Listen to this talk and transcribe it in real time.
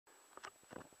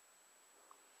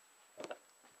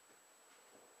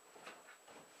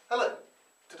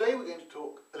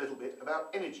about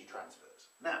energy transfers.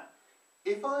 Now,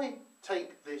 if I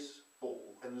take this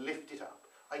ball and lift it up,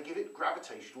 I give it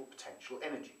gravitational potential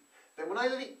energy. Then when I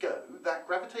let it go, that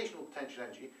gravitational potential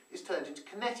energy is turned into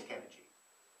kinetic energy.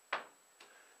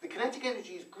 The kinetic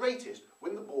energy is greatest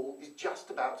when the ball is just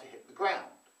about to hit the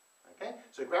ground. Okay?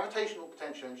 So gravitational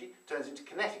potential energy turns into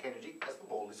kinetic energy as the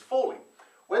ball is falling.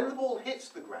 When the ball hits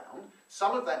the ground,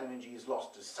 some of that energy is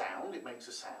lost as sound, it makes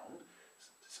a sound,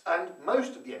 and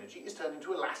most of the energy is turned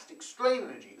into elastic strain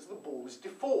energy as the ball is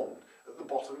deformed at the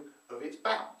bottom of its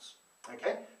bounce.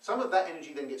 Okay? Some of that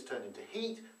energy then gets turned into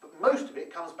heat, but most of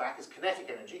it comes back as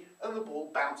kinetic energy and the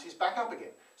ball bounces back up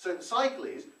again. So the cycle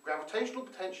is gravitational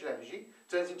potential energy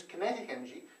turns into kinetic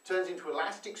energy, turns into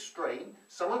elastic strain,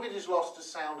 some of it is lost as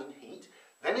sound and heat,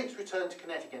 then it's returned to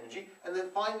kinetic energy, and then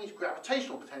finally to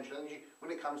gravitational potential energy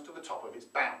when it comes to the top of its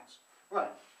bounce.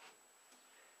 Right.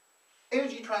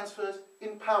 Energy transfers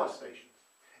in power stations.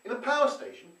 In a power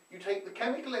station, you take the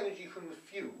chemical energy from the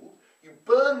fuel, you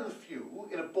burn the fuel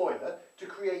in a boiler to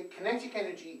create kinetic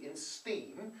energy in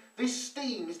steam. This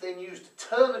steam is then used to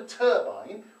turn a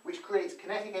turbine, which creates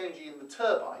kinetic energy in the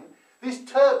turbine. This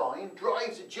turbine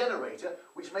drives a generator,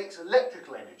 which makes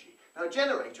electrical energy. Now, a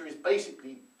generator is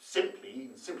basically, simply,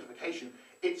 in simplification,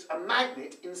 it's a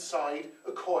magnet inside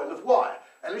a coil of wire.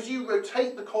 And as you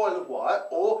rotate the coil of wire,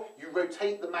 or you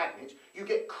rotate the magnet, you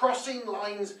get crossing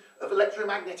lines of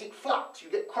electromagnetic flux. You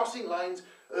get crossing lines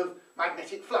of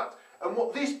magnetic flux. And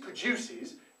what this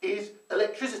produces is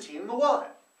electricity in the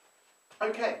wire.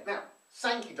 Okay, now,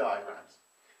 Sankey diagrams.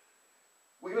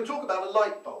 We're going to talk about a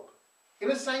light bulb.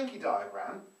 In a Sankey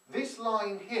diagram, this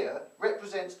line here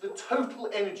represents the total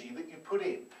energy that you put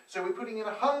in. So we're putting in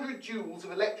 100 joules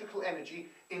of electrical energy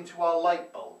into our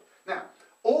light bulb. Now,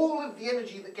 all of the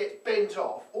energy that gets bent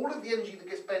off,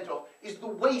 is the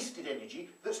wasted energy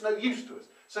that's no use to us.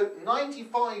 So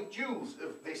 95 joules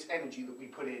of this energy that we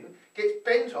put in gets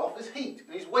bent off as heat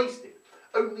and is wasted.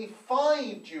 Only 5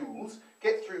 joules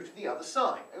get through to the other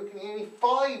side. Only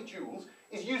 5 joules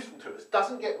is useful to us,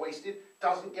 doesn't get wasted,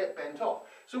 doesn't get bent off.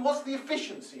 So what's the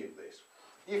efficiency of this?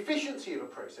 The efficiency of a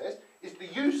process is the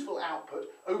useful output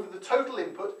over the total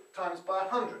input times by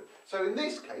 100. So in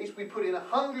this case, we put in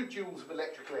 100 joules of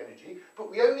electrical energy, but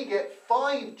we only get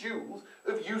 5 joules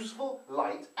of useful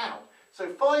light out. So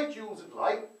 5 joules of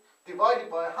light divided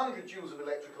by 100 joules of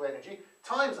electrical energy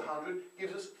times 100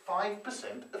 gives us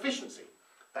 5% efficiency.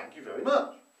 Thank you very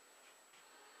much.